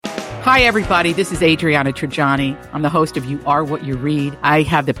Hi, everybody. This is Adriana Trajani. I'm the host of You Are What You Read. I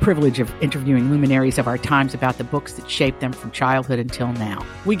have the privilege of interviewing luminaries of our times about the books that shaped them from childhood until now.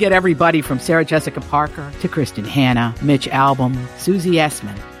 We get everybody from Sarah Jessica Parker to Kristen Hanna, Mitch Albom, Susie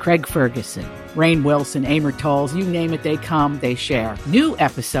Essman, Craig Ferguson, Rainn Wilson, Amor Tolls, you name it, they come, they share. New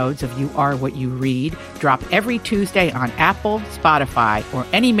episodes of You Are What You Read drop every Tuesday on Apple, Spotify, or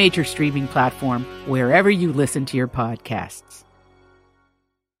any major streaming platform wherever you listen to your podcasts.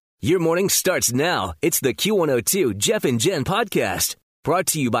 Your morning starts now. It's the Q102 Jeff and Jen podcast, brought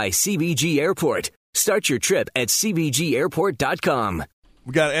to you by CBG Airport. Start your trip at CBGAirport.com.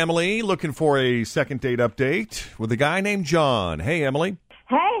 We got Emily looking for a second date update with a guy named John. Hey, Emily.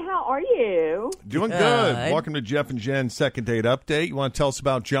 Hey, how are you? Doing good. Welcome to Jeff and Jen's second date update. You want to tell us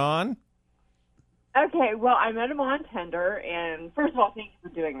about John? Okay, well, I met him on Tinder, and first of all, thank you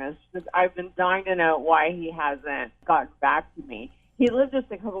for doing this, because I've been dying to know why he hasn't gotten back to me. He lived just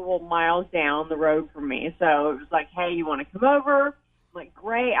a couple of miles down the road from me, so it was like, hey, you want to come over? I'm like,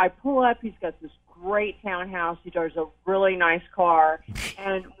 great. I pull up. He's got this great townhouse. He drives a really nice car,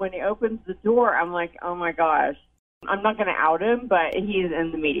 and when he opens the door, I'm like, oh, my gosh. I'm not going to out him, but he's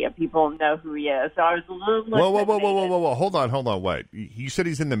in the media. People know who he is, so I was a little Whoa. Hold on. Wait. You said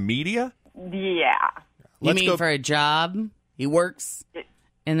he's in the media? Yeah. You mean for a job? He works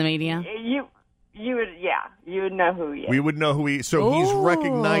in the media? You would know who he is. We would know who he. So he's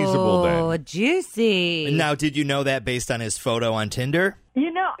recognizable then. Oh, juicy. Now, did you know that based on his photo on Tinder?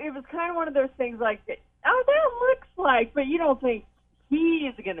 You know, it was kind of one of those things like, oh, that looks like, but you don't think he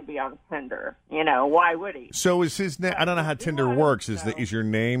is going to be on Tinder. You know, why would he? So is his name? I don't know how Tinder works. Is your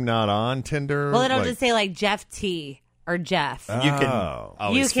name not on Tinder? Well, it'll just say like Jeff T. or Jeff. You can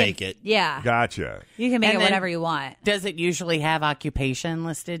always fake it. Yeah. Gotcha. You can make And it then whatever you want. Does it usually have occupation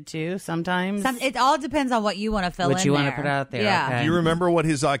listed too sometimes? It all depends on what you want to fill in What you want to there. put out there. Yeah. Okay. Do you remember what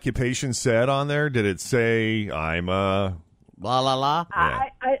his occupation said on there? Did it say, I'm a... La la la?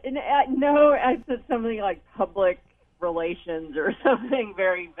 No, I said something like public relations or something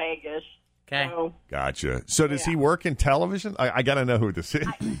very vaguish. Okay. So, Gotcha. So does he work in television? I got to know who this is.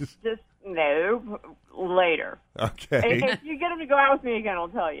 No, later. Okay. If you get him to go out with me again, I'll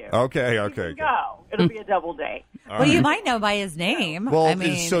tell you. Okay. You can go. It'll be a double date. Well, you might know by his name. Well, I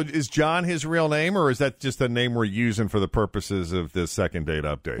mean, is John his real name, or is that just a name we're using for the purposes of this second date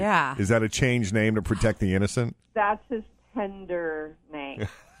update? Yeah. Is that a changed name to protect the innocent? That's his Tinder name.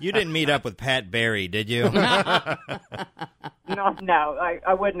 You didn't meet up with Pat Barry, did you? No,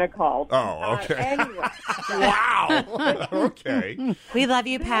 I wouldn't have called. Oh, okay. Anyway. Wow. Okay. we love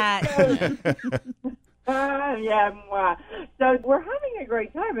you, Pat. Yeah. So we're having a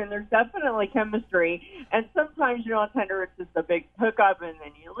great time, and there's definitely chemistry. And sometimes, on Tinder, it's just a big hookup, and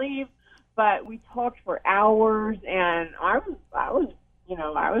then you leave. But we talked for hours, and I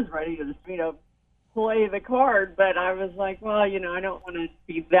was ready to just, play the card. But I was like, well, I don't want to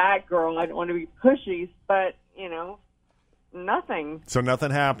be that girl. I don't want to be pushy. But nothing. So nothing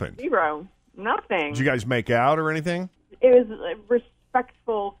happened. Zero. Nothing. Did you guys make out or anything? It was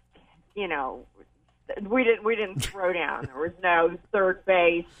respectful. We didn't throw down. There was no third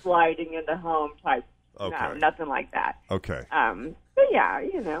base sliding into home type. Okay. No, nothing like that. Okay. But yeah,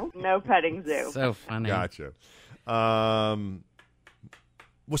 no petting zoo. So funny. Gotcha.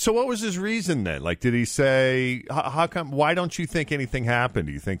 So what was his reason then? Like, did he say, how come, why don't you think anything happened?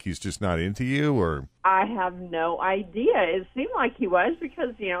 Do you think he's just not into you, or? I have no idea. It seemed like he was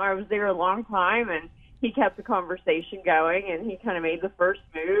because, I was there a long time and he kept the conversation going and he kind of made the first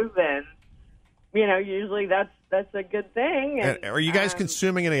move and, usually that's a good thing. And, are you guys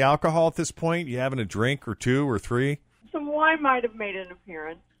consuming any alcohol at this point? You having a drink or two or three? Some wine might have made an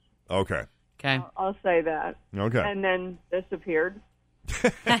appearance. Okay. Okay. I'll say that. Okay. And then disappeared.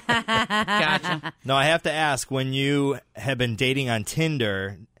 Gotcha. No, I have to ask, when you have been dating on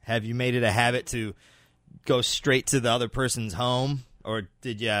Tinder, have you made it a habit to go straight to the other person's home? Or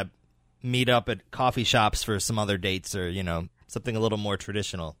did you meet up at coffee shops for some other dates or, something a little more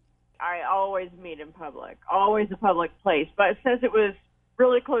traditional? I always meet in public, always a public place. But since it was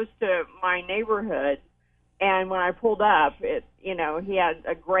really close to my neighborhood, and when I pulled up, he had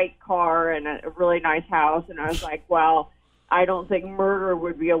a great car and a really nice house, and I was like, well, I don't think murder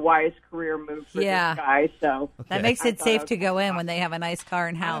would be a wise career move for this guy. So that makes it safe to go in when they have a nice car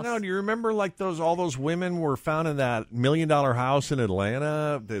and house. I don't know. Do you remember all those women were found in that $1 million house in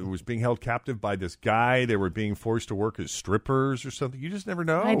Atlanta that was being held captive by this guy? They were being forced to work as strippers or something. You just never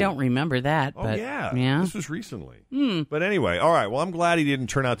know. I don't remember that. Oh, but, yeah. This was recently. But anyway, all right. Well, I'm glad he didn't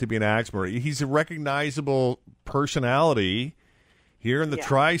turn out to be an axe murderer. He's a recognizable personality here in the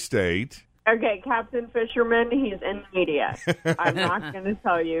tri-state. Okay, Captain Fisherman, he's in the media. I'm not going to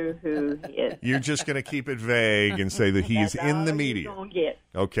tell you who he is. You're just going to keep it vague and say that he's That's in the all media. you're gonna get.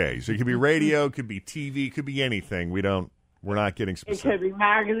 Okay, so it could be radio, could be TV, could be anything. We're not getting It specific. could be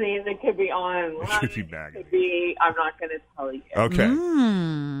magazines. It could be online. It could be magazines. It could be, I'm not going to tell you. Okay.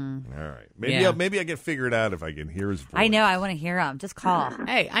 Mm. All right. Maybe Yeah. maybe I can figure it out if I can hear his voice. I know. I want to hear him. Just call.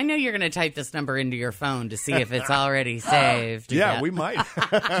 Hey, I know you're going to type this number into your phone to see if it's already saved. Yeah, we might.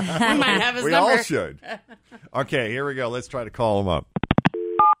 we might have his we number. all should. Okay, here we go. Let's try to call him up.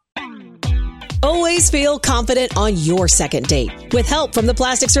 Always feel confident on your second date. With help from the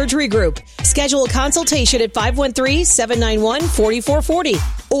Plastic Surgery Group. Schedule a consultation at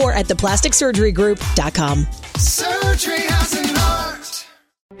 513-791-4440 or at theplasticsurgerygroup.com. Surgery has an art.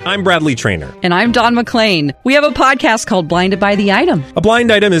 I'm Bradley Trainer. And I'm Don McClain. We have a podcast called Blinded by the Item. A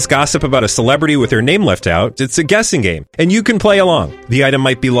blind item is gossip about a celebrity with their name left out. It's a guessing game, and you can play along. The item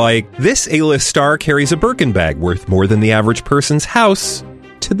might be like, this A-list star carries a Birkin bag worth more than the average person's house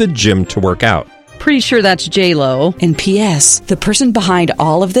to the gym to work out. Pretty sure that's J-Lo. And P.S. the person behind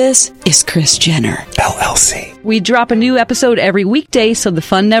all of this is Kris Jenner, LLC. We drop a new episode every weekday so the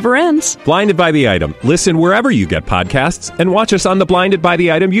fun never ends. Blinded by the Item. Listen wherever you get podcasts and watch us on the Blinded by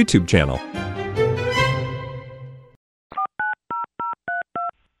the Item YouTube channel.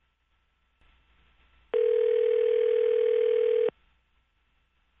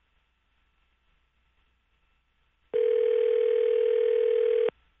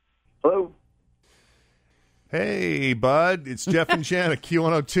 Hello. Hey, bud. It's Jeff and Jen at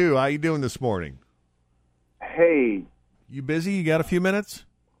Q102. How you doing this morning? Hey. You busy? You got a few minutes?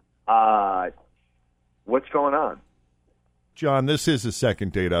 What's going on? John, this is a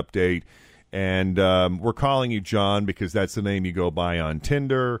second date update, and we're calling you John because that's the name you go by on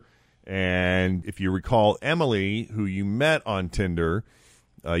Tinder. And if you recall Emily, who you met on Tinder,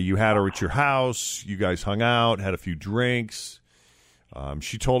 you had her at your house. You guys hung out, had a few drinks.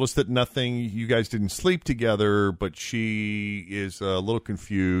 She told us that you guys didn't sleep together, but she is a little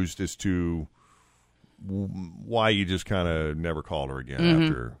confused as to why you just kind of never called her again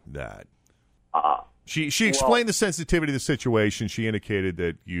after that. She explained the sensitivity of the situation. She indicated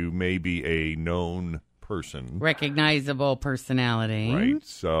that you may be a known person. Recognizable personality. Right,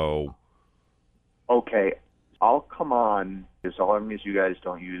 so... Okay, I'll come on as long as you guys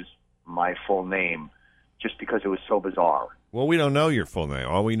don't use my full name just because it was so bizarre. Well, we don't know your full name.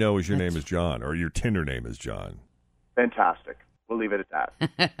 All we know is your name is John, or your Tinder name is John. Fantastic. We'll leave it at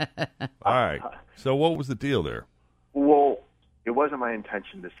that. All right. So what was the deal there? Well, it wasn't my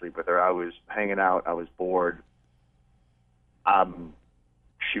intention to sleep with her. I was hanging out. I was bored.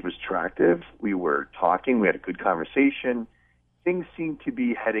 She was attractive. We were talking. We had a good conversation. Things seemed to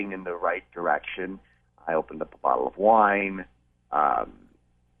be heading in the right direction. I opened up a bottle of wine.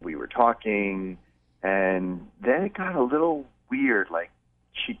 We were talking. And then it got a little weird. Like,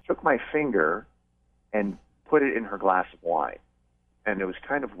 she took my finger and put it in her glass of wine. And it was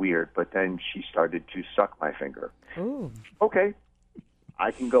kind of weird, but then she started to suck my finger. Ooh. Okay,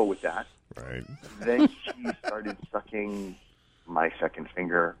 I can go with that. Right. Then she started sucking my second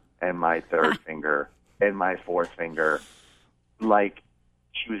finger and my third finger and my fourth finger. Like,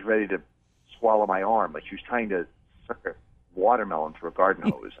 she was ready to swallow my arm. Like, she was trying to suck a watermelon through a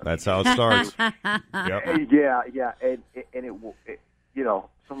garden hose. That's how it starts. Yep. Yeah, and it, you know,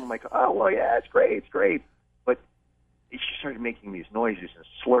 someone might go, oh, well, yeah, it's great. But she started making these noises and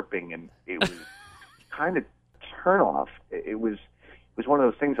slurping, and it was kind of turn off. It was one of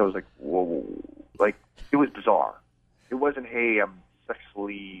those things I was like, whoa, like, it was bizarre. It wasn't, hey, I'm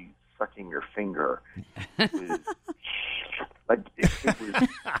sexually sucking your finger. It was, like, it was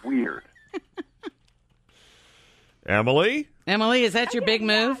weird. Emily, is that your big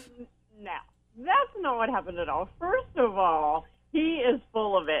move? No, that's not what happened at all. First of all, he is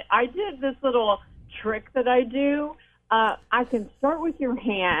full of it. I did this little trick that I do. I can start with your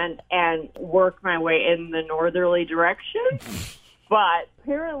hand and work my way in the northerly direction. But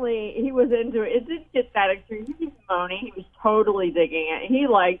apparently he was into it. It didn't get that extreme. He was moaning. He was totally digging it. He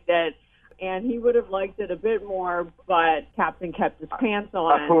liked it. And he would have liked it a bit more, but Captain kept his pants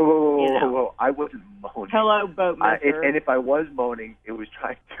on. Whoa. I wasn't moaning. Hello, boatmaster. And if I was moaning, it was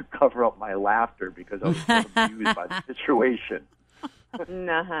trying to cover up my laughter because I was so amused by the situation.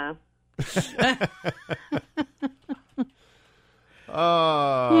 Uh-huh.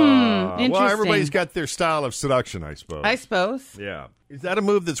 Well, interesting. everybody's got their style of seduction, I suppose. Yeah. Is that a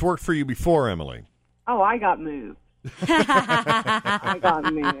move that's worked for you before, Emily? Oh, I got moved. I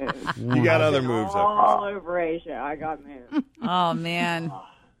got moved. You got other moves. All over Asia. I got moved. Oh, man.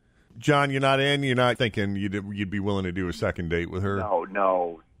 John, you're not in? You're not thinking you'd be willing to do a second date with her?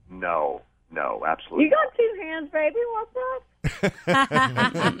 No. No, absolutely. You got 2 hands, baby. What's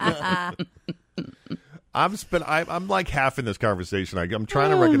up? I'm like half in this conversation. I'm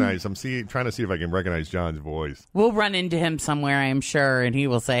trying to recognize. Trying to see if I can recognize John's voice. We'll run into him somewhere, I am sure, and he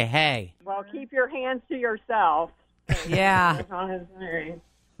will say, "Hey." Well, keep your hands to yourself. Yeah. That's not his name.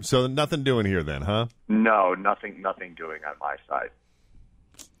 So nothing doing here then, huh? No, nothing doing on my side.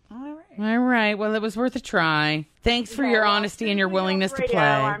 All right. Well, it was worth a try. Thanks for your honesty and your willingness to play.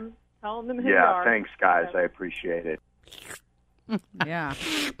 I'm telling them who they Yeah, are. thanks, guys. I appreciate it. Yeah.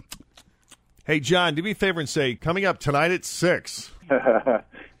 Hey, John, do me a favor and say, coming up tonight at 6.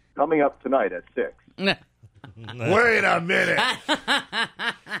 Coming up tonight at 6. Wait a minute.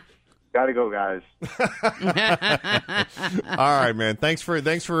 Gotta go, guys. All right, man. Thanks for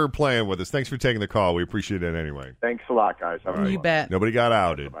playing with us. Thanks for taking the call. We appreciate it anyway. Thanks a lot, guys. Have a good one. bet. Nobody got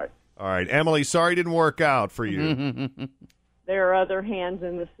outed. Bye. All right, Emily, sorry it didn't work out for you. There are other hands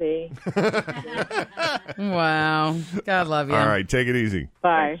in the sea. Wow. God love you. All right, take it easy.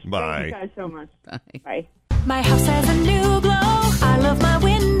 Bye. Bye. Thank you guys so much. Bye. My house has a new glow. I love my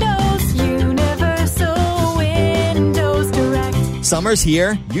windows. Universal Windows Direct. Summer's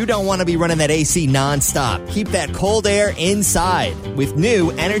here. You don't want to be running that AC nonstop. Keep that cold air inside with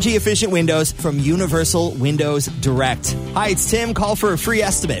new energy-efficient windows from Universal Windows Direct. Hi, it's Tim. Call for a free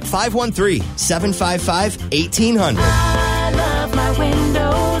estimate. 513-755-1800. I love my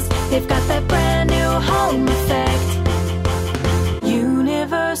windows. They've got that brand new home effect.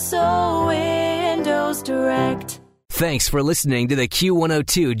 Universal Windows Direct. Thanks for listening to the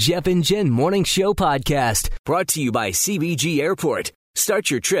Q102 Jeff and Jen Morning Show podcast, brought to you by CBG Airport. Start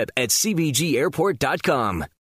your trip at CBGAirport.com.